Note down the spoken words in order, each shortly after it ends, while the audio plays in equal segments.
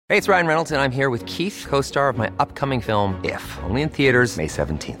Hey, it's Ryan Reynolds, and I'm here with Keith, co-star of my upcoming film, If, only in theaters May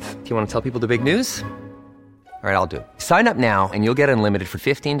 17th. Do you want to tell people the big news? All right, I'll do it. Sign up now and you'll get unlimited for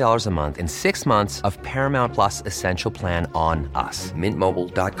 $15 a month and 6 months of Paramount Plus Essential Plan on us.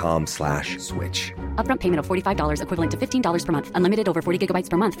 MintMobile.com/switch. Upfront payment of $45 equivalent to $15 per month. Unlimited over 40 gigabytes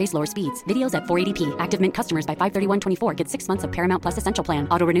per month. Face lower speeds. Videos at 480p. Active Mint customers by 531.24 get 6 months of Paramount Plus Essential Plan.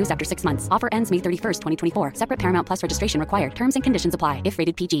 Auto renews after 6 months. Offer ends May 31st, 2024. Separate Paramount Plus registration required. Terms and conditions apply if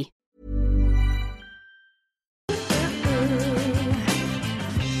rated PG.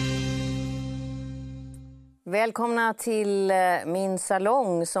 Välkomna till min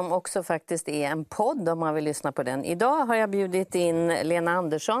salong som också faktiskt är en podd om man vill lyssna på den. Idag har jag bjudit in Lena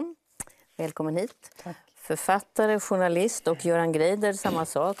Andersson. Välkommen hit. Tack. Författare, journalist och Göran Greider, samma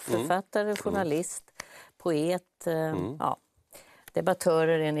sak. Författare, journalist, poet, ja,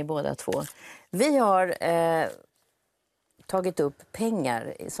 debattörer är ni båda två. Vi har tagit upp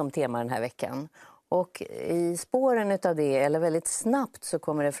pengar som tema den här veckan. Och i spåren utav det, eller väldigt snabbt, så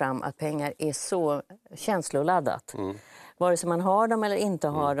kommer det fram att pengar är så känsloladdat. Vare sig man har dem eller inte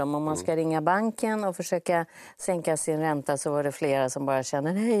har dem. Om man ska ringa banken och försöka sänka sin ränta, så var det flera som bara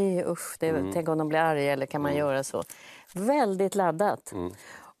känner nej, usch, tänk om de blir arga, eller kan man göra så. Väldigt laddat.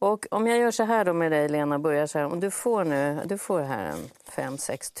 Och om jag gör så här då med dig, Lena, börjar så här. Om du får här en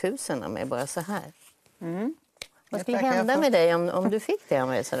 5-6 tusen av mig, bara så här. Vad skulle hända med dig om du fick det av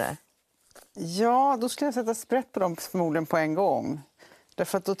mig så där? Ja, då skulle jag sätta sprätt på dem förmodligen på en gång.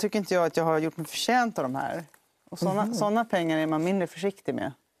 Därför att då tycker inte jag att jag har gjort mig förtjänt av de här. Och såna pengar är man mindre försiktig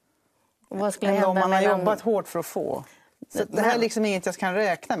med. Och vad skulle än hända om man har mellan... jobbat hårt för att få. Så det här är liksom inget jag kan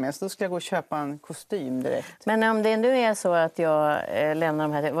räkna med. Så då ska jag gå och köpa en kostym direkt. Men om det nu är så att jag lämnar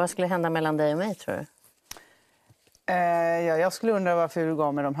de här... Vad skulle hända mellan dig och mig, tror du? Ja, jag skulle undra varför du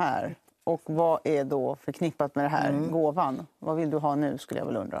gav mig de här. Och vad är då förknippat med det här gåvan? Vad vill du ha nu, skulle jag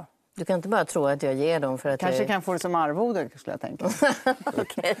väl undra. Du kan inte bara tro att jag ger dem för att Kanske kan få det som arvode, skulle jag tänka.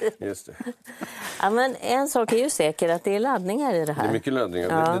 Okej. Just det. Ja, men en sak är ju säker, att det är laddningar i det här. Det är mycket laddningar.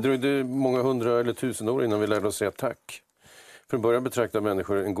 Ja. Det dröjde många 100 eller 1000 år innan vi lärde oss säga tack. Från början betraktar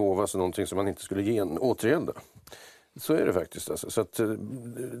människor en gåva som någonting som man inte skulle återgälda. Så är det faktiskt. Alltså. Så att,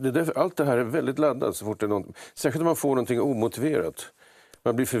 allt det här är väldigt laddat så fort det är något, särskilt om man får någonting omotiverat.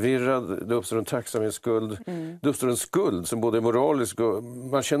 Man blir förvirrad, det uppstår en tacksamhetsskuld. Det uppstår en skuld som både är moralisk och...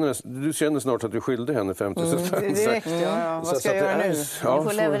 Du känner snart att du skyllde henne 50 000. Direkt, ja. Vad ska jag göra nu? Du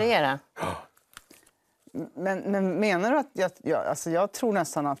får leverera. Men menar du att... jag tror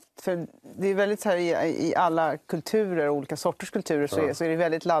nästan att... För det är väldigt så här i alla kulturer, olika sorters kulturer, så är det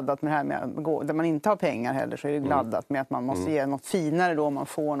väldigt laddat med det här med där man inte har pengar heller, så är det laddat med att man måste ge något finare då om man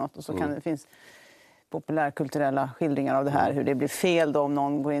får något. Och så kan det finns populärkulturella skildringar av det här, hur det blir fel då om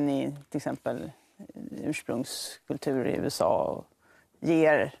någon går in i till exempel ursprungskultur i USA och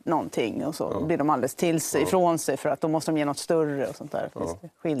ger någonting och så blir de alldeles till sig, ifrån sig, för att då måste de ge något större och sånt där.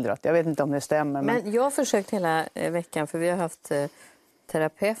 Skildrat. Jag vet inte om det stämmer. Men jag har försökt hela veckan, för vi har haft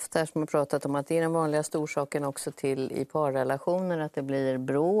terapeuter som har pratat om att det är den vanligaste orsaken också till i parrelationer, att det blir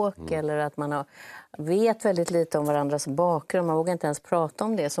bråk eller att man vet väldigt lite om varandras bakgrund. Man vågar inte ens prata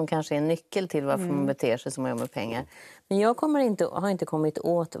om det, som kanske är en nyckel till varför man beter sig som man gör med pengar. Men jag har inte kommit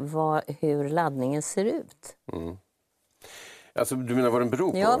åt hur laddningen ser ut. Alltså, du menar vad den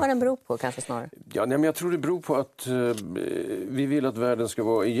beror på? Ja, vad den beror på kanske snarare. Ja, men jag tror det beror på att vi vill att världen ska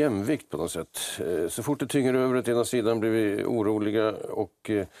vara i jämvikt på något sätt. Så fort det tynger över åt ena sidan blir vi oroliga,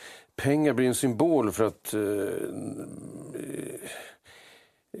 och pengar blir en symbol för att...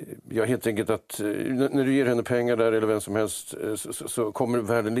 helt enkelt att när du ger henne pengar där, eller vem som helst, så kommer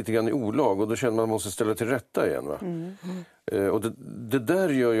världen lite grann i olag, och då känner man att man måste ställa till rätta igen. Va? Och det där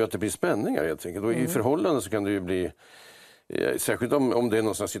gör ju att det blir spänningar helt enkelt. Och i förhållanden så kan det ju bli... Särskilt om det är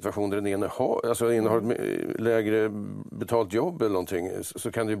någon sån situation där den ena har ett lägre betalt jobb eller någonting,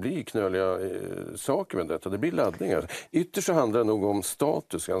 så kan det bli knöliga saker med detta. Det blir laddningar. Ytterst så handlar det nog om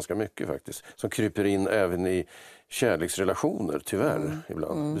status ganska mycket faktiskt, som kryper in även i kärleksrelationer, tyvärr,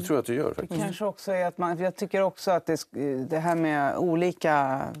 ibland. Det tror jag att det gör faktiskt. Det kanske också är att jag tycker också att det här med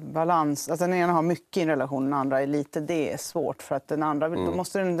olika balans, alltså den ena har mycket i en relation, den andra är lite, det är svårt, för att den andra, då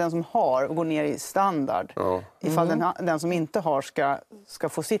måste den som har gå ner i standard. Ifall den som inte har ska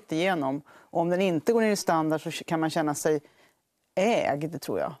få sitt igenom. Och om den inte går ner i standard så kan man känna sig ägd,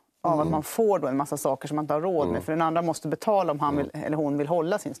 tror jag. Av att man får då en massa saker som man inte har råd med. För den andra måste betala om han eller hon vill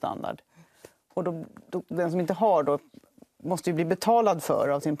hålla sin standard. Och då, den som inte har då måste ju bli betalad för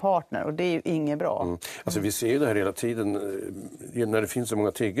av sin partner och det är ju inget bra. Alltså vi ser ju det här hela tiden när det finns så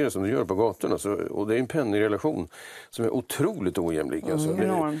många tiggare som det gör på gatorna. Och det är en penningrelation som är otroligt ojämlik. Alltså.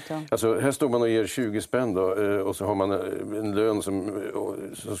 Enormt, ja. Alltså, här står man och ger 20 spänn då, och så har man en lön som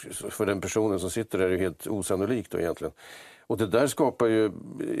för den personen som sitter där är helt osannolikt då, egentligen. Och det där skapar ju,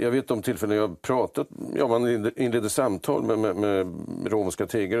 jag vet om tillfällen jag har pratat, man inleder samtal med romska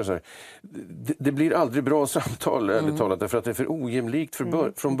tiggare och så här. Det blir aldrig bra samtal, ärligt talat, därför att det är för ojämlikt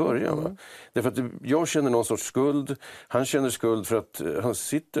från början. Va? Därför att jag känner någon sorts skuld, han känner skuld för att han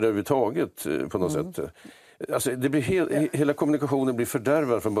sitter där överhuvudtaget på något sätt. Alltså, det blir hela kommunikationen blir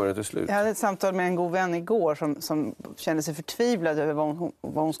fördärvad från början till slut. Jag hade ett samtal med en god vän igår som kände sig förtvivlad över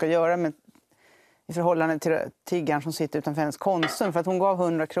vad hon ska göra i förhållande till tiggaren som sitter utanför hennes Konsum. För att hon gav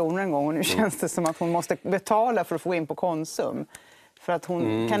 100 kronor en gång och nu känns det som att hon måste betala för att få in på Konsum. För att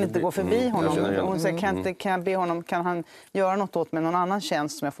hon kan inte gå förbi honom. Hon säger, kan jag be honom, kan han göra något åt med någon annan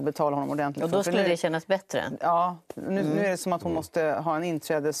tjänst som jag får betala honom ordentligt för? Och då skulle det kännas bättre? Ja, nu är det som att hon måste ha en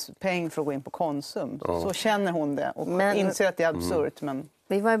inträdespeng för att gå in på Konsum. Så känner hon det och inser att det är absurt. Men...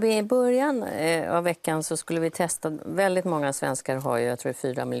 Vi var i början av veckan så skulle vi testa, väldigt många svenskar har ju, jag tror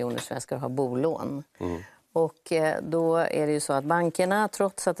 4 miljoner svenskar har bolån. Och då är det ju så att bankerna,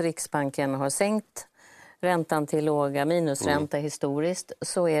 trots att Riksbanken har sänkt räntan till låga minusränta historiskt,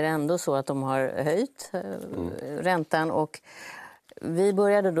 så är det ändå så att de har höjt räntan. Och vi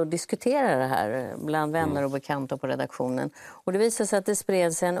började då diskutera det här bland vänner och bekanta på redaktionen. Och det visade sig att det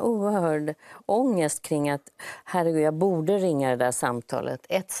spreds en oerhörd ångest kring att herregud, jag borde ringa det där samtalet.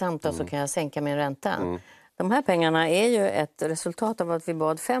 Ett samtal så kan jag sänka min ränta. De här pengarna är ju ett resultat av att vi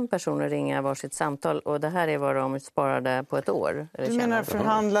bad 5 personer ringa varsitt samtal och det här är vad de sparade på ett år. Du menar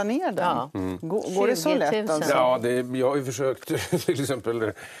förhandla ner den? Ja. Går det så lätt? Alltså? Ja, jag har ju försökt till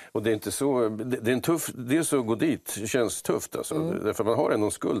exempel, och det är inte så, det är en tuff, det är så att gå dit, det känns tufft alltså, därför man har ändå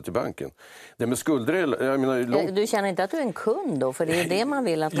en skuld till banken. Det med skulder, jag menar, Du känner inte att du är en kund då, för det är det man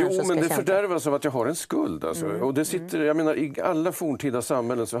vill att människor ska känna? Jo, men det känna. fördärvas av att jag har en skuld alltså. Och det sitter, jag menar, i alla forntida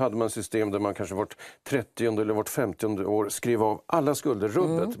samhällen så hade man system där man kanske vart 30 eller vart 50 år skrev av alla skulder,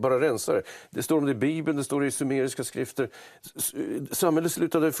 rubbet, bara rensar. Det står om det i Bibeln, det står i sumeriska skrifter. Samhället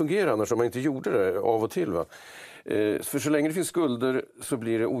slutade fungera annars om man inte gjorde det av och till. Va? För så länge det finns skulder så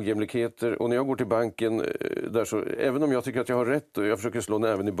blir det ojämlikheter och när jag går till banken där så, även om jag tycker att jag har rätt och jag försöker slå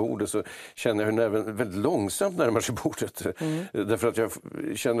näven i bordet så känner jag hur näven väldigt långsamt närmar sig bordet. Därför att jag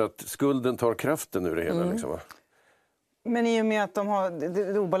känner att skulden tar kraften ur det hela. Liksom, va? Men i och med att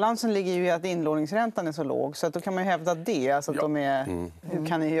obalansen ligger ju i att inlåningsräntan är så låg så att då kan man ju hävda det. Alltså att de är, hur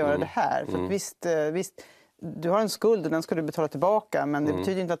kan ni göra det här? För att visst, du har en skuld och den ska du betala tillbaka men det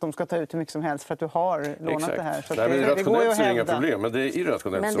betyder inte att de ska ta ut hur mycket som helst för att du har lånat det här. Så nej, men det går ju att hävda. Inga hävda. Problem, men det är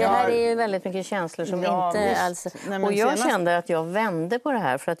irrationellt. Men det här är ju väldigt mycket känslor som inte alls... och jag kände att jag vände på det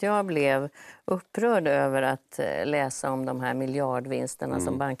här för att jag blev upprörd över att läsa om de här miljardvinsterna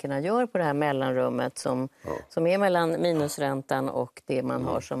som bankerna gör på det här mellanrummet som är mellan minusräntan och det man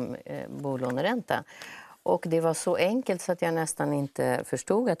har som bolåneränta. Och det var så enkelt så att jag nästan inte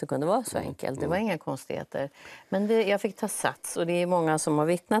förstod att det kunde vara så enkelt. Det var inga konstigheter. Men jag fick ta sats och det är många som har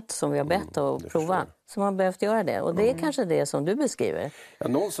vittnat som vi har bett att prova. Som har behövt göra det. Och det är kanske det som du beskriver. Ja,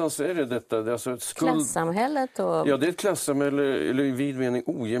 någonstans är det detta. Det är alltså klassamhället och... Ja, det är ett klassamhälle, eller i vid mening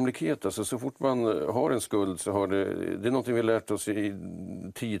ojämlikhet. Alltså, så fort man har en skuld så har det är något vi har lärt oss i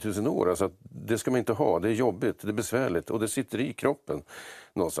 10 000 år. Alltså, att det ska man inte ha. Det är jobbigt, det är besvärligt och det sitter i kroppen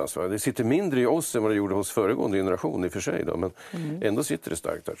någonstans. Va? Det sitter mindre i oss än vad det gjorde hos föregående generation i och för sig. Då, men ändå sitter det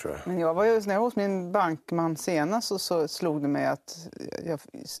starkt där, tror jag. Men när jag var hos min bankman senast så slog det mig att jag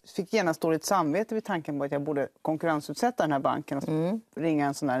fick genast dåligt samvete vid tanken på att jag borde konkurrensutsätta den här banken och ringa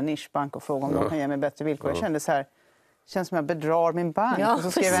en sån här nischbank och fråga om de kan ge mig bättre villkor. Jag kände så här, känns som jag bedrar min bank. Ja, och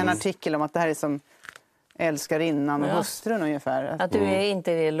så skrev jag en artikel om att det här är som älskarinnan och hustrun ungefär. Att du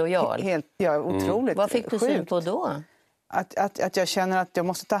inte är lojal. Helt, otroligt. Vad fick du syn på då? Att jag känner att jag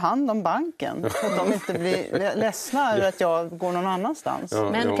måste ta hand om banken. Så att de inte blir ledsna över att jag går någon annanstans.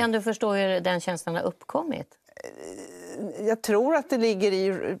 Men kan du förstå hur den känslan har uppkommit? Jag tror att det ligger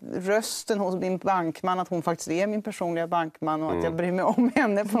i rösten hos min bankman att hon faktiskt är min personliga bankman och att jag bryr mig om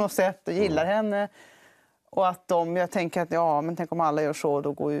henne på något sätt och gillar henne. Och att jag tänker att men tänk om alla gör så,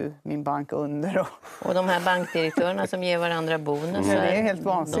 då går ju min bank under. Och de här bankdirektörerna som ger varandra bonusar. Ja, det är helt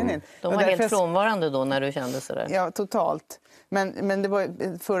vansinnigt. De var helt frånvarande då när du kände sådär. Ja, totalt. Men det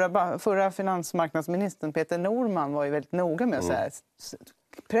var förra finansmarknadsministern Peter Norman var ju väldigt noga med att säga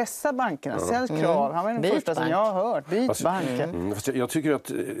pressa bankerna, ställ krav. Han var den första som jag har hört. Byt banker. Fast jag tycker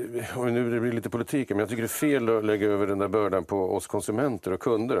att, och nu det blir lite politik, men jag tycker det är fel att lägga över den där bördan på oss konsumenter och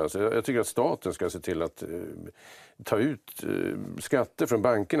kunder. Alltså jag tycker att staten ska se till att ta ut skatter från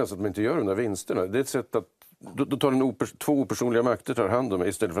bankerna så att de inte gör de där vinsterna. Det är ett sätt att då tar två opersonliga makter tar hand om det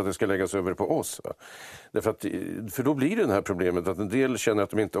istället för att det ska läggas över på oss. Va? För då blir det det här problemet att en del känner att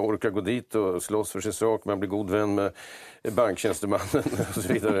de inte orkar gå dit och slåss för sin sak. Man blir god vän med banktjänstemannen och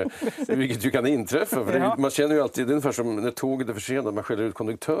så vidare. Vilket ju kan inträffa. För man känner ju alltid, det är ungefär som när tåget är försenat, man skäller ut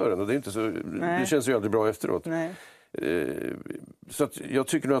konduktören. Och det, är inte så, det känns ju aldrig bra efteråt. Nej. Så att jag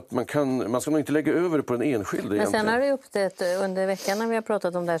tycker nog att man ska nog inte lägga över det på den enskilde. Men sen har det uppstått under veckan när vi har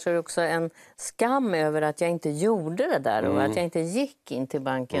pratat om det här, så är det också en skam över att jag inte gjorde det där och att jag inte gick in till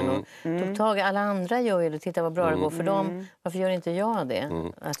banken och tog tag i. Alla andra gör ju det, titta vad bra det går för dem. Varför gör inte jag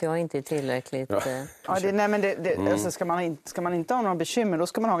det? Att jag inte är tillräckligt... Alltså ska man inte ha några bekymmer, då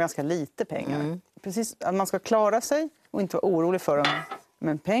ska man ha ganska lite pengar. Precis, att man ska klara sig och inte vara orolig för dem.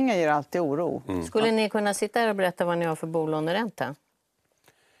 Men pengar ger alltid oro. Skulle ni kunna sitta här och berätta vad ni har för bolåneränta?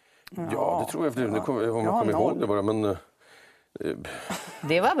 Ja, det tror jag. Om man kommer ihåg det bara. Men,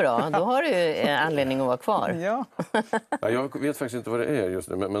 det var bra. Då har du anledning att vara kvar. Ja. Jag vet faktiskt inte vad det är just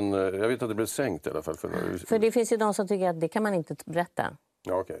nu. Men jag vet att det blev sänkt i alla fall. För det finns ju de som tycker att det kan man inte berätta.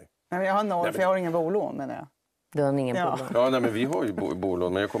 Ja, okej. Nej, jag har noll, för jag har ingen bolån, menar jag. Du har ingen bolån. Ja, nej, men vi har ju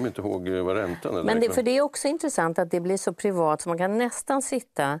bolån, men jag kommer inte ihåg vad räntan är. Men för det är också intressant att det blir så privat så man kan nästan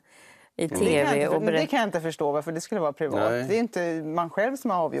sitta i tv och berätta. Det kan jag inte förstå varför det skulle vara privat. Nej. Det är inte man själv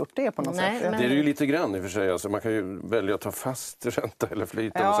som har avgjort det på något sätt. Men... Det är ju lite grann i och för sig. Alltså, man kan ju välja att ta fast ränta eller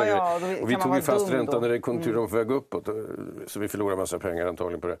flyta. Och vi tog ju fast ränta när det konjunkturen var på väg uppåt. Så vi förlorar massa pengar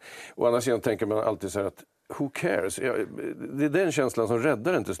antagligen på det. Och annars tänker man alltid så här att who cares? Det är den känslan som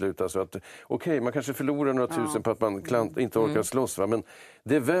räddar den till slut. Alltså att, man kanske förlorar några tusen på att man inte orkar slåss. Va? Men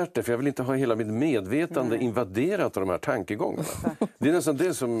det är värt det, för jag vill inte ha hela mitt medvetande invaderat av de här tankegångarna. Det är nästan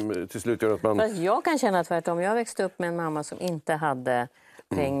det som till slut gör att man... Fast jag kan känna tvärtom. Jag växte upp med en mamma som inte hade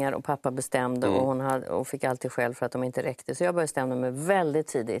pengar och pappa bestämde och fick alltid själv för att de inte räckte. Så jag bestämde mig väldigt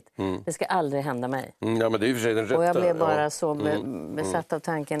tidigt. Det ska aldrig hända mig. Ja, men det är i och för sig den rätta. Och jag blev bara så besatt av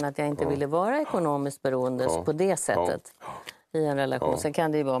tanken att jag inte ville vara ekonomiskt beroende på det sättet i en relation. Sen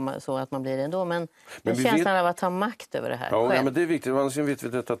kan det ju vara så att man blir det ändå. Men känslan av att ha makt över det här själv. Ja, men det är viktigt. Annars vet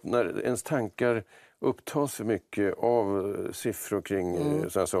vi att när ens tankar upptas för mycket av siffror kring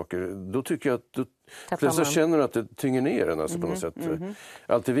sådana saker, då tycker jag att plötsligt känner att det tynger ner en alltså, på något sätt.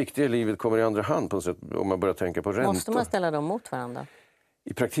 Allt det viktiga i livet kommer i andra hand på något sätt om man börjar tänka på räntor. Måste man ställa dem mot varandra?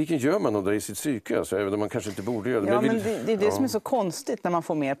 I praktiken gör man nog det i sitt psyke, alltså, även om man kanske inte borde göra det. Ja, men det är det som är så konstigt när man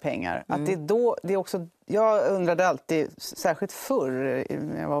får mer pengar. Att det är också, jag undrade alltid, särskilt förr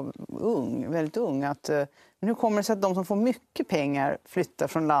när jag var väldigt ung, att nu kommer det sig att de som får mycket pengar flyttar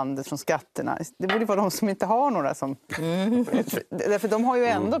från landet, från skatterna. Det borde vara de som inte har några som... Därför de har ju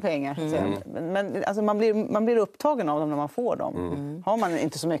ändå pengar. Men alltså, man blir upptagen av dem när man får dem. Har man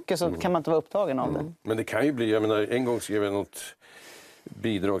inte så mycket så kan man inte vara upptagen av det. Men det kan ju bli, jag menar, en gång skrev jag något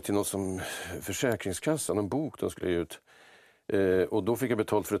bidrag till något som Försäkringskassan, en bok de skulle ge ut. Och då fick jag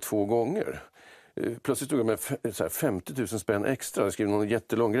betalt för det 2 gånger. Plötsligt stod jag med 50 000 spänn extra. Jag skrev någon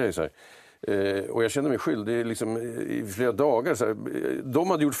jättelång grej så här. Och jag kände mig skyldig liksom, i flera dagar. Så här. De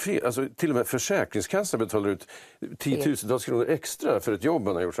hade gjort fel. Alltså, till och med Försäkringskassan betalade ut 10 000 kronor extra för ett jobb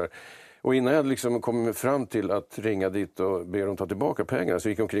han hade gjort så här. Och innan jag liksom kom fram till att ringa dit och be dem ta tillbaka pengarna så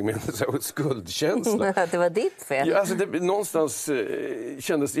gick jag omkring med en så här skuldkänsla. Det var ditt fel. Ja, alltså någonstans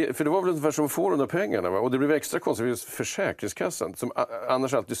kändes det, för det var väl ungefär som att få de där pengarna. Va? Och det blev extra konstigt för Försäkringskassan som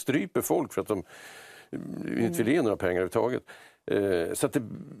annars alltid stryper folk för att de inte vill ge några pengar överhuvudtaget. Så att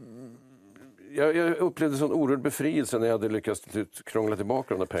jag upplevde sån oerhörd befrielse när jag hade lyckats krångla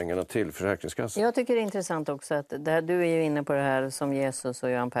tillbaka de där pengarna till Försäkringskassan. Jag tycker det är intressant också att du är ju inne på det här som Jesus och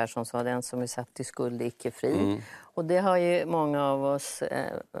Göran Persson sa, den som är satt i skuld icke fri. Och det har ju många av oss,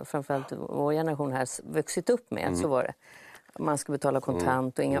 framförallt vår generation här, vuxit upp med. Så var det. Man ska betala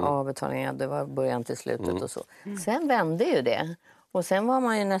kontant och inga avbetalningar, det var början till slutet och så. Sen vände ju det. Och sen var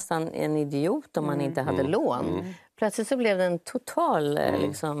man ju nästan en idiot om man inte hade lån. Plötsligt så blev det en total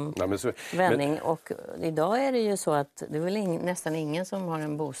vändning. Och idag är det ju så att det är väl nästan ingen som har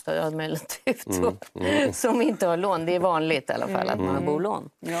en bostad som inte har lån. Det är vanligt i alla fall att man har bolån.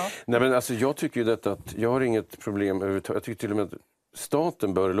 Ja. Nej, men alltså, jag tycker ju detta att jag har inget problem överhuvudtaget. Jag tycker till och med att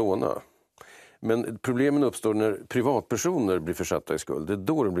staten bör låna. Men problemen uppstår när privatpersoner blir försatta i skuld. Det är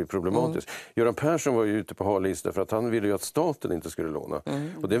då det blir problematiskt. Göran Persson var ju ute på harlista för att han ville ju att staten inte skulle låna.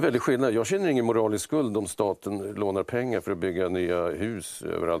 Och det är väldigt skillnad. Jag känner ingen moralisk skuld om staten lånar pengar för att bygga nya hus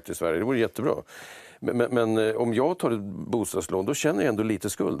överallt i Sverige. Det vore jättebra. Men om jag tar ett bostadslån, då känner jag ändå lite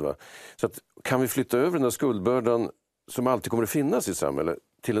skuld. Va? Så att, kan vi flytta över den där skuldbördan som alltid kommer att finnas i samhället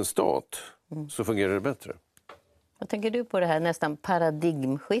till en stat, så fungerar det bättre. Vad tänker du på det här nästan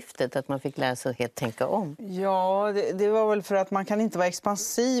paradigmskiftet, att man fick lära sig att helt tänka om? Ja, det var väl för att man kan inte vara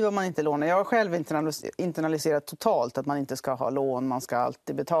expansiv om man inte lånar. Jag har själv internaliserat totalt att man inte ska ha lån, man ska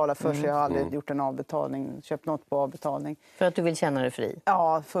alltid betala för sig. Jag har aldrig gjort en avbetalning, köpt något på avbetalning. För att du vill känna dig fri?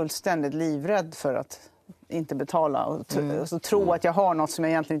 Ja, fullständigt livrädd för att inte betala och så tro att jag har något som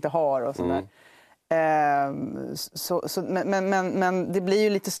jag egentligen inte har och sådär. Men det blir ju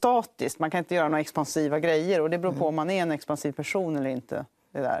lite statiskt. Man kan inte göra några expansiva grejer och det beror på om man är en expansiv person eller inte.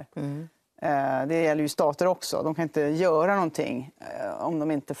 Det där. Det gäller ju stater också. De kan inte göra någonting om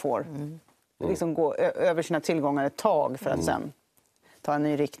de inte får liksom gå över sina tillgångar ett tag för att sen ta en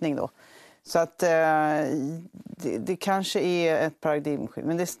ny riktning då. Så att det kanske är ett paradigmskifte,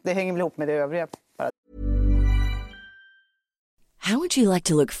 men det hänger väl ihop med det övriga. How would you like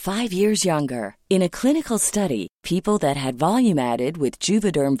to look 5 years younger? In a clinical study, people that had volume added with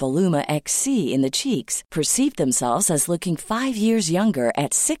Juvederm Voluma XC in the cheeks perceived themselves as looking 5 years younger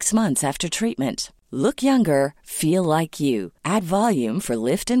at 6 months after treatment. Look younger, feel like you. Add volume for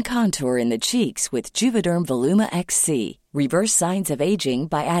lift and contour in the cheeks with Juvederm Voluma XC. Reverse signs of aging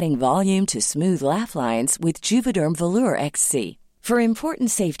by adding volume to smooth laugh lines with Juvederm Volure XC. For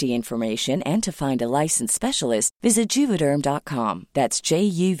important safety information and to find a licensed specialist, visit Juvederm.com. That's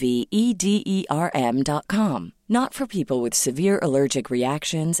JUVEDERM.com. Not for people with severe allergic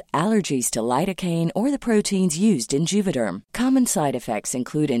reactions, allergies to lidocaine, or the proteins used in Juvederm. Common side effects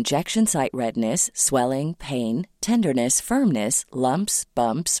include injection site redness, swelling, pain, tenderness, firmness, lumps,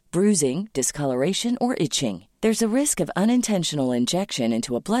 bumps, bruising, discoloration, or itching. There's a risk of unintentional injection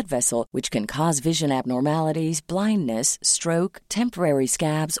into a blood vessel, which can cause vision abnormalities, blindness, stroke, temporary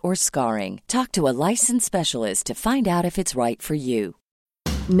scabs, or scarring. Talk to a licensed specialist to find out if it's right for you.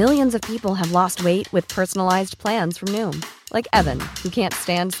 Millions of people have lost weight with personalized plans from Noom. Like Evan, who can't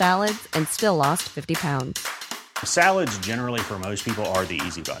stand salads and still lost 50 pounds. Salads generally for most people are the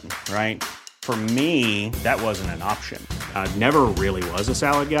easy button, right? For me, that wasn't an option. I never really was a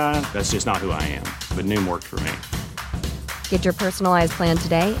salad guy. That's just not who I am. But Noom worked for me. Get your personalized plan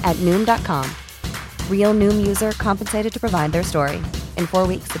today at Noom.com. Real Noom user compensated to provide their story. In 4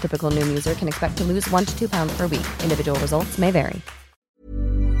 weeks, the typical Noom user can expect to lose 1 to 2 pounds per week. Individual results may vary.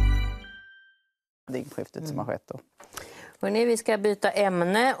 Skiftet som har skett då. Hörrni, vi ska byta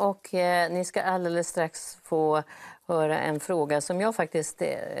ämne och ni ska alldeles strax få höra en fråga som jag faktiskt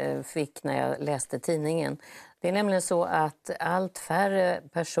fick när jag läste tidningen. Det är nämligen så att allt färre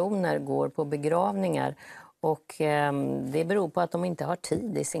personer går på begravningar och det beror på att de inte har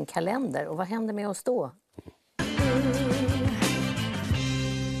tid i sin kalender. Och vad händer med oss då?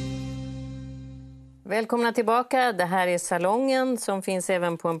 Välkomna tillbaka. Det här är Salongen som finns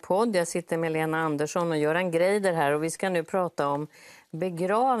även på en podd. Jag sitter med Lena Andersson och Göran Greider här och vi ska nu prata om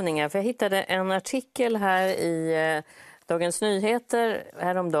begravningar. För jag hittade en artikel här i Dagens Nyheter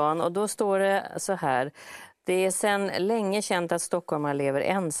häromdagen och då står det så här. Det är sedan länge känt att stockholmare lever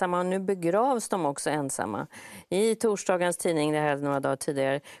ensamma och nu begravs de också ensamma. I torsdagens tidning, det här några dagar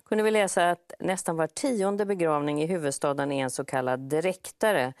tidigare, kunde vi läsa att nästan var 10:e begravning i huvudstaden är en så kallad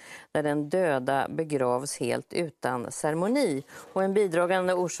dräktare där den döda begravs helt utan ceremoni. Och en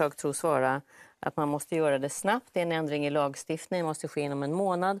bidragande orsak tros vara att man måste göra det snabbt. Det är en ändring i lagstiftningen, måste ske inom en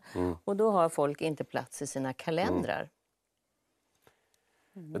månad och då har folk inte plats i sina kalendrar.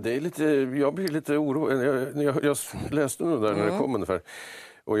 Det är lite, jag blir lite orolig. Jag läste nog där när det kom ungefär.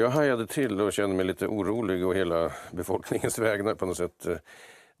 Och jag hajade till och kände mig lite orolig och hela befolkningens vägnar på något sätt.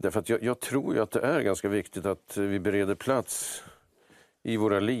 Därför att jag tror ju att det är ganska viktigt att vi bereder plats i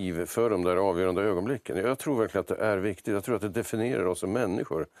våra liv för de där avgörande ögonblicken. Jag tror verkligen att det är viktigt. Jag tror att det definierar oss som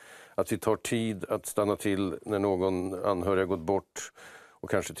människor. Att vi tar tid att stanna till när någon anhörig har gått bort och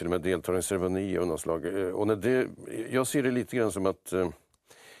kanske till och med deltar i en ceremoni av något slag. Och jag ser det lite grann som att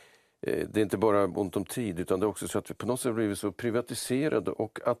det är inte bara ont om tid utan det är också så att vi på något sätt blivit så privatiserade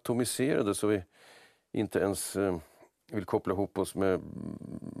och atomiserade så vi inte ens vill koppla ihop oss med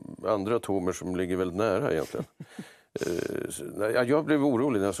andra atomer som ligger väldigt nära egentligen. Jag blev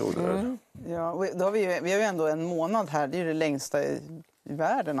orolig när jag såg det där. Ja, då har vi har ju ändå en månad här, det är ju det längsta i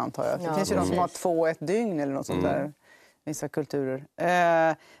världen antar jag. Det finns ju de som har 2-1 dygn eller något sånt där. Vissa kulturer.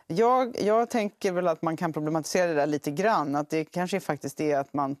 Jag tänker väl att man kan problematisera det där lite grann. Att det kanske faktiskt är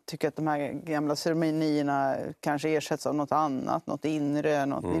att man tycker att de här gamla ceremonierna kanske ersätts av något annat, något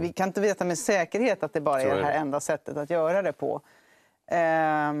inre. Vi kan inte veta med säkerhet att det bara är det här enda sättet att göra det på.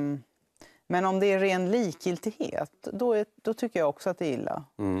 Men om det är ren likgiltighet, då tycker jag också att det är illa.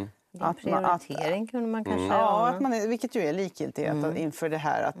 Prioritering kunde man kanske Ja, att vilket ju är likgiltighet inför det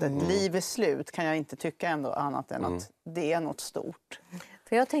här att ett liv är slut kan jag inte tycka ändå annat än att det är något stort.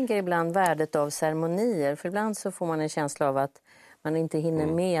 För jag tänker ibland värdet av ceremonier, för ibland så får man en känsla av att man inte hinner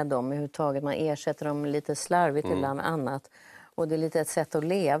med dem överhuvudtaget. Man ersätter dem lite slarvigt ibland med annat. Och det är lite ett sätt att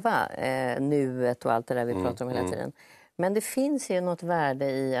leva nuet och allt det där vi pratar om hela tiden. Men det finns ju något värde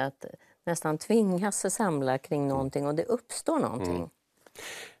i att nästan tvingas samla kring någonting och det uppstår någonting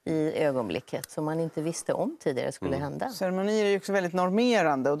i ögonblicket som man inte visste om tidigare skulle hända. Ceremonier är ju också väldigt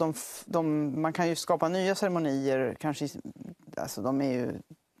normerande och man kan ju skapa nya ceremonier, kanske, alltså de är ju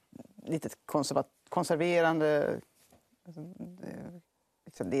lite konserverande.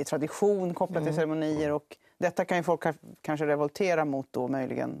 Det är tradition kopplat till ceremonier och detta kan ju folk kanske revoltera mot då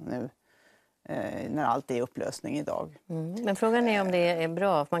möjligen nu när allt är i upplösning idag. Men frågan är om det är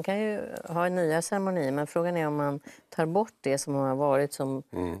bra. Man kan ju ha nya ceremonier, men frågan är om man tar bort det som har varit som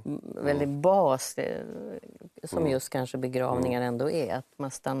väldigt bas, som just kanske begravningar ändå är. Att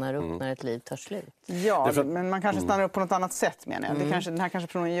man stannar upp när ett liv tar slut. Ja, men man kanske stannar upp på något annat sätt menar jag. Den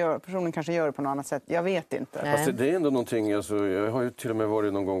här personen kanske gör det på något annat sätt. Jag vet inte. Fast det är ändå någonting, alltså, jag har ju till och med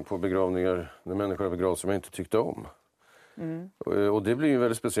varit någon gång på begravningar när människor har begravts som jag inte tyckte om. Och det blir ju en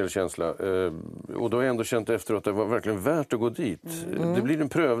väldigt speciell känsla. Och då har jag ändå känt efteråt att det var verkligen värt att gå dit. Det blir en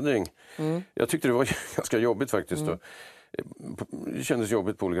prövning. Jag tyckte det var ganska jobbigt faktiskt då. Det kändes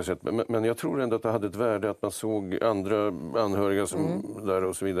jobbigt på olika sätt. Men jag tror ändå att det hade ett värde att man såg andra anhöriga som där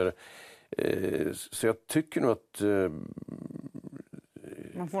och så vidare. Så jag tycker nog att...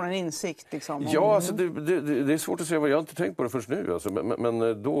 Man får en insikt liksom. Ja, alltså det är svårt att säga vad jag har inte tänkt på det först nu. Alltså.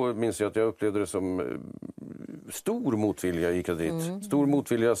 Men då minns jag att jag upplevde det som stor motvilja gick jag dit. Stor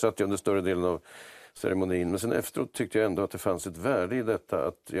motvilja satt jag under större delen av ceremonin. Men sen efteråt tyckte jag ändå att det fanns ett värde i detta.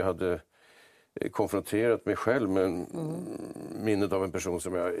 Att jag hade konfronterat mig själv med minnet av en person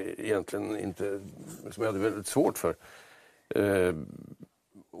som jag egentligen inte... Som jag hade väldigt svårt för.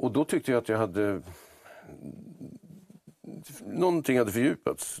 Och då tyckte jag att jag hade... Någonting hade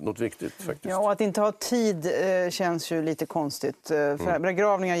fördjupats, något viktigt faktiskt. Ja, och att inte ha tid känns ju lite konstigt. För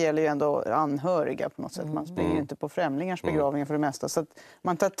begravningar gäller ju ändå anhöriga på något sätt. Man springer inte på främlingars begravningar för det mesta. Så att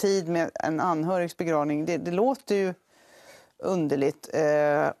man tar tid med en anhörigs begravning, det låter ju underligt.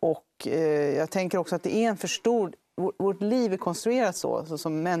 Och jag tänker också att det är en för stor... Vårt liv är konstruerat så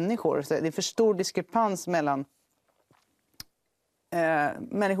som människor. Så det är för stor diskrepans mellan...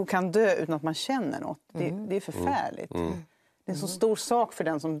 människor kan dö utan att man känner något. Det är förfärligt. Det är en så stor sak för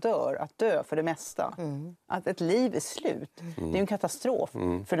den som dör att dö för det mesta. Att ett liv är slut. Det är en katastrof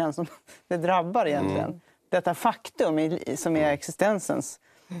för den som det drabbar egentligen. Detta faktum som är existensens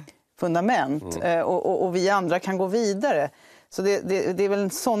fundament. Och vi andra kan gå vidare. Så det är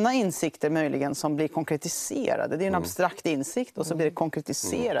väl sådana insikter möjligen som blir konkretiserade. Det är en abstrakt insikt och så blir det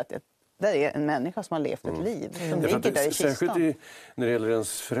konkretiserat. Där är en människa som har levt ett liv. Som ligger där i kistan. Särskilt när det gäller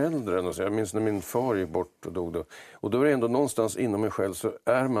ens föräldrar. Jag minns när min far gick bort och dog då. Och då är det ändå någonstans inom en själv så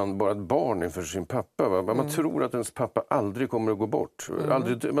är man bara ett barn inför sin pappa. Va? Man tror att ens pappa aldrig kommer att gå bort.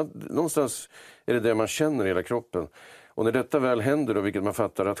 Någonstans är det man känner i hela kroppen. Och när detta väl händer, då, vilket man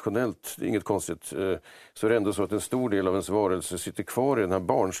fattar rationellt, det är inget konstigt, så är det ändå så att en stor del av ens varelse sitter kvar i den här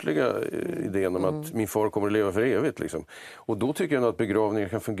barnsliga idén om att min far kommer att leva för evigt. Liksom. Och då tycker jag att begravningar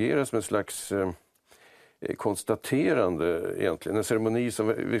kan fungera som en slags konstaterande egentligen. En ceremoni som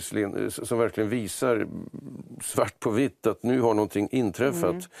verkligen visar svart på vitt att nu har någonting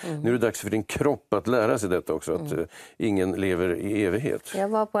inträffat. Nu är det dags för din kropp att lära sig detta också, att ingen lever i evighet. Jag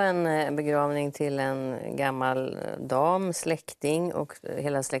var på en begravning till en gammal dam, släkting, och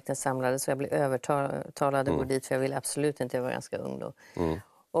hela släkten samlades så jag blev övertalad att gå dit för jag ville absolut inte, jag var ganska ung då.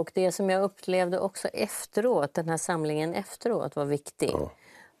 Och det som jag upplevde också efteråt, den här samlingen efteråt var viktig.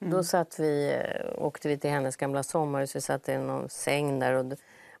 Då åkte vi till hennes gamla sommarhus, vi satt i någon säng där och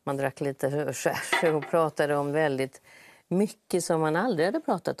man drack lite skärs och pratade om väldigt mycket som man aldrig hade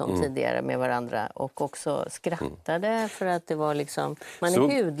pratat om tidigare med varandra och också skrattade för att det var liksom, man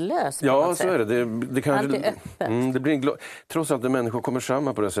är hudlös. Ja, så är det. Det kan, allt är öppet. Det blir trots allt när människor kommer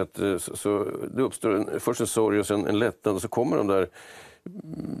samman på det sättet så det uppstår först en sorg och sen en lättnad och så kommer de där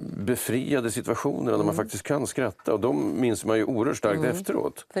befriade situationerna där man faktiskt kan skratta och de minns man ju oerhört starkt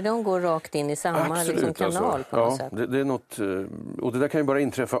efteråt. För de går rakt in i samma liksom, kanal alltså. på något sätt. Det är något, och det där kan ju bara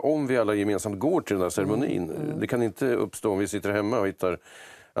inträffa om vi alla gemensamt går till den här ceremonin. Det kan inte uppstå om vi sitter hemma och hittar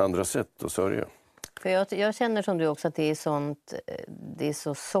andra sätt att sörja. För jag känner som du också att det är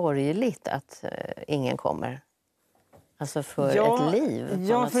så sorgligt att ingen kommer. Alltså för ett liv.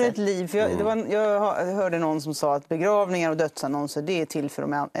 Ja, för ett liv. För jag hörde någon som sa att begravningar och dödsannonser det är till för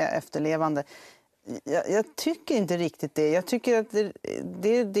de efterlevande. Jag tycker inte riktigt det. Jag tycker att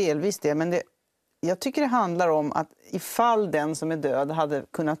det är delvis det, men jag tycker det handlar om att ifall den som är död hade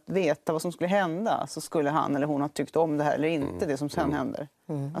kunnat veta vad som skulle hända, så skulle han eller hon ha tyckt om det här eller inte, det som sen händer.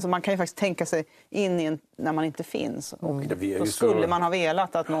 Alltså man kan ju faktiskt tänka sig in i när man inte finns. Och då skulle man ha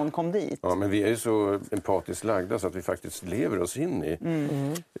velat att någon kom dit. Ja, men vi är ju så empatiskt lagda så att vi faktiskt lever oss in i.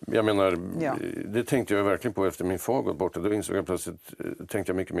 Jag menar, det tänkte jag verkligen på efter min far gått bort. Då insåg jag plötsligt, tänkte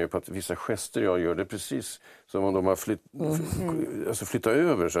jag mycket mer på att vissa gester jag gör, det är precis som om de har flyttat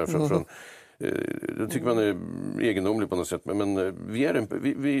över så här, från det tycker man är egendomligt på något sätt. Men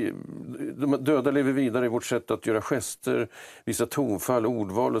de döda lever vidare i vårt sätt att göra gester, vissa tonfall,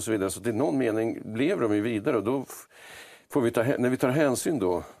 ordval och så vidare. Så i någon mening lever de ju vidare. Och då får vi när vi tar hänsyn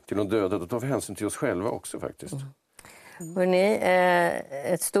då till de döda, då tar vi hänsyn till oss själva också faktiskt. Hörrni,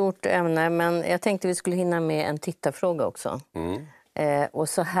 ett stort ämne, men jag tänkte vi skulle hinna med en tittarfråga också. Och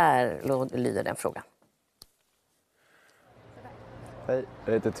så här lyder den frågan. Hej,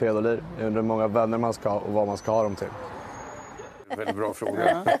 jag heter Theodolir. Jag undrar hur många vänner man ska ha och vad man ska ha dem till. Väldigt bra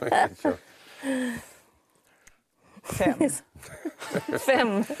fråga. 5.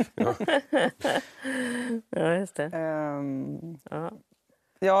 5. Ja, just det.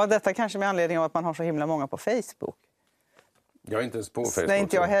 Ja, detta kanske med anledning av att man har så himla många på Facebook. Jag är inte ens på Facebook. Nej,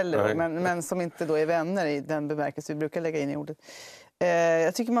 inte jag heller, men som inte då är vänner i den bemärkelse vi brukar lägga in i ordet.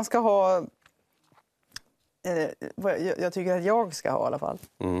 Jag tycker man ska ha... Jag tycker att jag ska ha i alla fall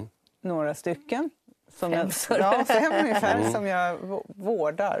några stycken. Som 5 ungefär som jag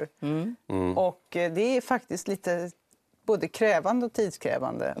vårdar. Och det är faktiskt lite både krävande och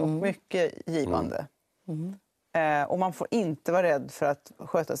tidskrävande och mycket givande. Och man får inte vara rädd för att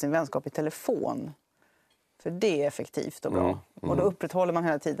sköta sin vänskap i telefon. För det är effektivt och bra. Och då upprätthåller man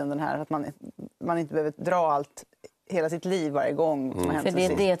hela tiden den här att man inte behöver dra allt hela sitt liv varje gång som har hänt.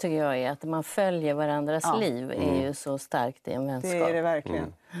 För det tycker jag är att man följer varandras liv är ju så starkt i en vänskap. Det är det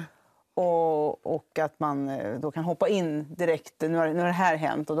verkligen. Och att man då kan hoppa in direkt, nu har det här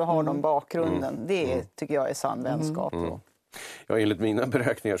hänt och då har de bakgrunden. Det tycker jag är sann vänskap. Ja, enligt mina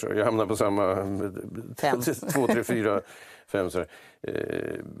beräkningar så jag hamnar på samma 2, 3, 4, 5 så.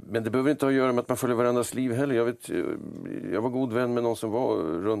 Men det behöver inte ha att göra med att man följer varandras liv heller. Jag var god vän med någon som var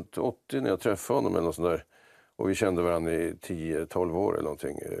runt 80 när jag träffade honom eller något sånt där. Och vi kände varandra i 10-12 år eller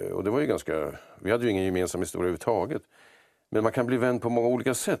någonting. Och det var ju vi hade ju ingen gemensam historia överhuvudtaget. Men man kan bli vän på många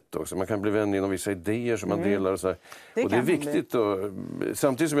olika sätt också. Man kan bli vän genom vissa idéer som man delar och så här. Och det är viktigt.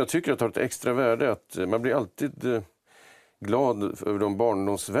 Samtidigt som jag tycker att det har ett extra värde att man blir alltid glad över de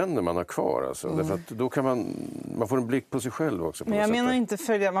barndomsvänner man har kvar. Alltså. Därför att då kan man får en blick på sig själv också. Men jag menar inte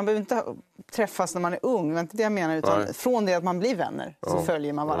man behöver inte träffas när man är ung. Det är inte det jag menar. Utan från det att man blir vänner så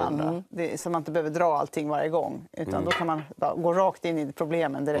följer man varandra. Det är, så man inte behöver dra allting varje gång. Utan då kan man bara gå rakt in i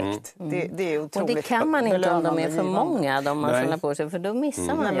problemen direkt. Det är otroligt. Och det kan man inte om de är för många, de man samlar på sig. För då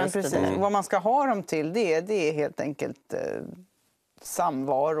missar man just precis. det. Vad man ska ha dem till, det är helt enkelt...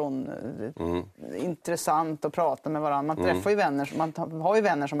 samvaron, intressant att prata med varandra. Man träffar ju vänner, man har ju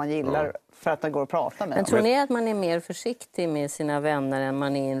vänner som man gillar för att det går att prata med. Men tror ni att man är mer försiktig med sina vänner än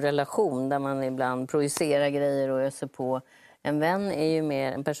man är i en relation där man ibland projicerar grejer och öser på? En vän är ju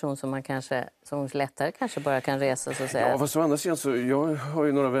mer en person som man som lättare kanske bara kan resa så att säga. Ja, fast å andra sidan så jag har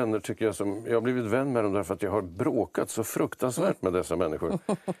ju några vänner tycker jag som jag har blivit vän med dem därför att jag har bråkat så fruktansvärt med dessa människor.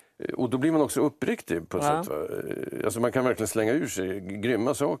 Och då blir man också uppriktig på ett sätt. Va? Alltså man kan verkligen slänga ur sig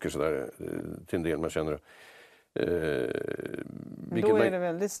grymma saker så där till en del man känner. Då är det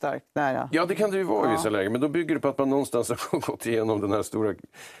väldigt starkt nära. Ja, det kan det ju vara i vissa lägen. Men då bygger det på att man någonstans har gått igenom den här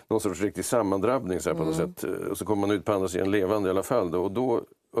någon sorts riktig sammandrabbning så här, på något sätt. Och så kommer man ut på andra sidan levande i alla fall. Och då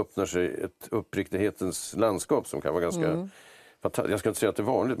öppnar sig ett uppriktighetens landskap som kan vara ganska... Jag ska inte säga att det är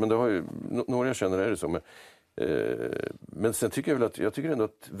vanligt, men det har ju, några jag känner är det så. Men sen tycker jag tycker ändå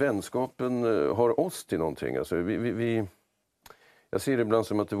att vänskapen har oss till någonting. Alltså jag ser det ibland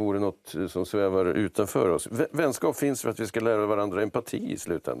som att det vore något som svävar utanför oss. Vänskap finns för att vi ska lära varandra empati i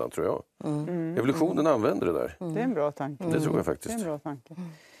slutändan, tror jag. Evolutionen använder det där. Det är en bra tanke. Det tror jag faktiskt. Det är en bra tanke.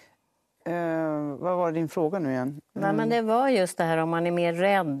 Vad var din fråga nu igen? Nej, men det var just det här om man är mer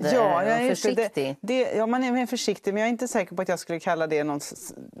rädd och försiktig. Man är mer försiktig, men jag är inte säker på att jag skulle kalla det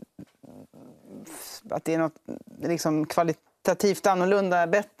att det är något liksom kvalitativt annorlunda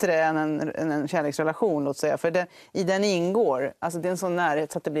bättre än en kärleksrelation, låt säga. För i den ingår, alltså det är en sån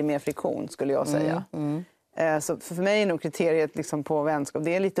närhet så att det blir mer friktion, skulle jag säga. Så för mig är nog kriteriet liksom på vänskap,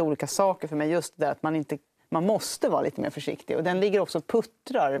 det är lite olika saker för mig, just det att man måste vara lite mer försiktig. Och den ligger också och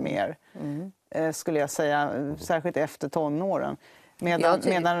puttrar mer, skulle jag säga, särskilt efter tonåren.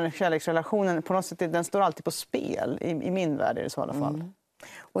 Medan kärleksrelationen på något sätt, den står alltid på spel. I min värld är det så i alla fall.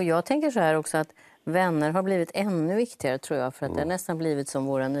 Och jag tänker så här också att vänner har blivit ännu viktigare tror jag. För att det har nästan blivit som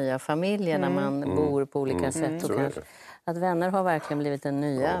våra nya familjer när man bor på olika sätt. Och kanske, att vänner har verkligen blivit den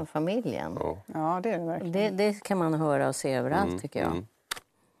nya familjen. Ja, det är det verkligen. Det kan man höra och se överallt tycker jag.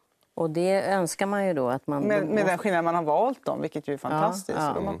 Och det önskar man ju då att man... Med den skillnad man har valt dem, vilket ju är fantastiskt.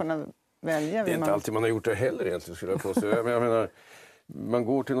 Så då man kunnat välja. Det är inte alltid man har gjort det heller egentligen, skulle jag påstå. Jag menar, man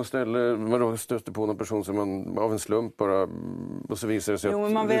går till något ställe, man stöter på någon person som man av en slump bara, och så visar det sig att... Jo,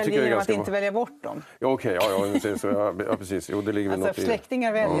 men man väljer genom att inte välja bort dem. Ja, okej, ja, precis. Jo, det ligger väl något i...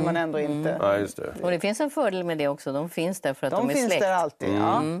 Släktingar väljer man ändå inte. Nej, just det. Och det finns en fördel med det också, de finns där för att de är släkt. De finns där alltid,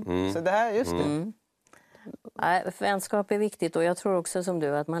 ja. Så det här, just det. Vänskap är viktigt och jag tror också som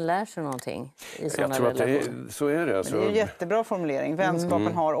du att man lär sig någonting i sådana relationer. Så är det. Alltså. Det är en jättebra formulering.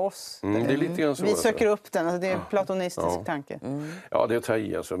 Vänskapen har oss. Det är lite grann så. Vi söker upp den. Alltså, det är en platonistisk tanke. Ja, det är att ta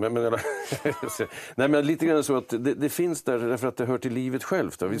i alltså. Men lite grann så att det finns där därför att det hör till livet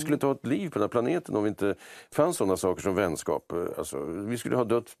självt. Vi skulle inte ha ett liv på den här planeten om vi inte fanns sådana saker som vänskap. Alltså, vi skulle ha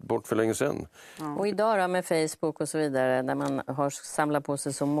dött bort för länge sedan. Och idag då, med Facebook och så vidare, där man har samlat på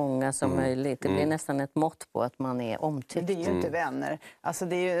sig så många som möjligt. Det blir nästan ett mått på att man är omtyckt. Det är ju inte vänner. Alltså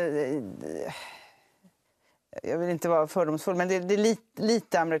det är ju, jag vill inte vara fördomsfull, men det är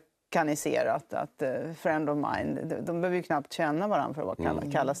lite amerikaniserat att friend of mine. De behöver ju knappt känna varandra för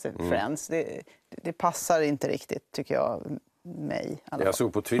att kalla sig friends. Det passar inte riktigt, tycker jag, mig. Jag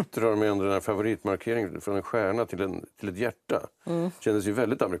såg på Twitter har de ändrat den här favoritmarkeringen från en stjärna till ett hjärta. Kändes ju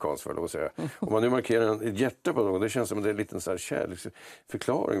väldigt amerikanskt för att säga. Om man nu markerar ett hjärta på något, det känns som att det är en liten så här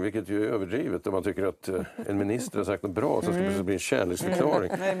kärleksförklaring, vilket ju är överdrivet om man tycker att en minister har sagt något bra så ska det bli en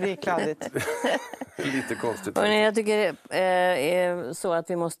kärleksförklaring. Det blir kladdigt. Lite konstigt. Jag tycker det är så att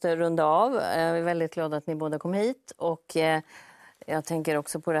vi måste runda av. Jag är väldigt glad att ni båda kom hit och jag tänker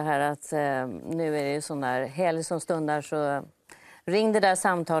också på det här att nu är det ju sån där helg som stundar, så ring det där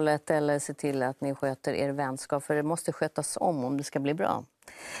samtalet eller se till att ni sköter er vänskap, för det måste skötas om det ska bli bra.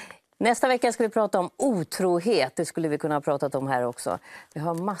 Nästa vecka ska vi prata om otrohet. Det skulle vi kunna ha pratat om här också. Vi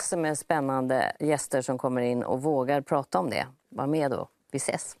har massor med spännande gäster som kommer in och vågar prata om det. Var med då. Vi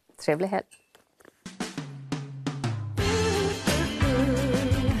ses. Trevlig helg.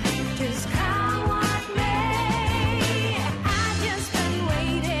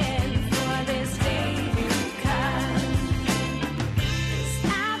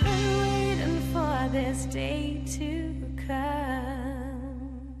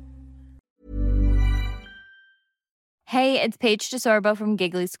 Hey, it's Paige DeSorbo from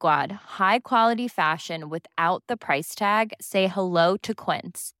Giggly Squad. High quality fashion without the price tag. Say hello to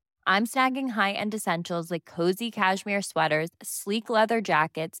Quince. I'm snagging high-end essentials like cozy cashmere sweaters, sleek leather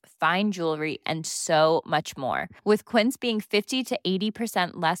jackets, fine jewelry, and so much more. With Quince being 50 to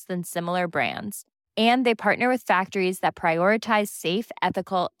 80% less than similar brands. And they partner with factories that prioritize safe,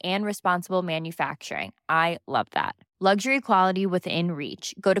 ethical, and responsible manufacturing. I love that. Luxury quality within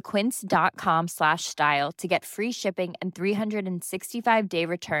reach. Go to quince.com/style to get free shipping and 365-day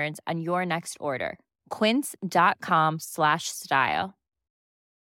returns on your next order. Quince.com/style.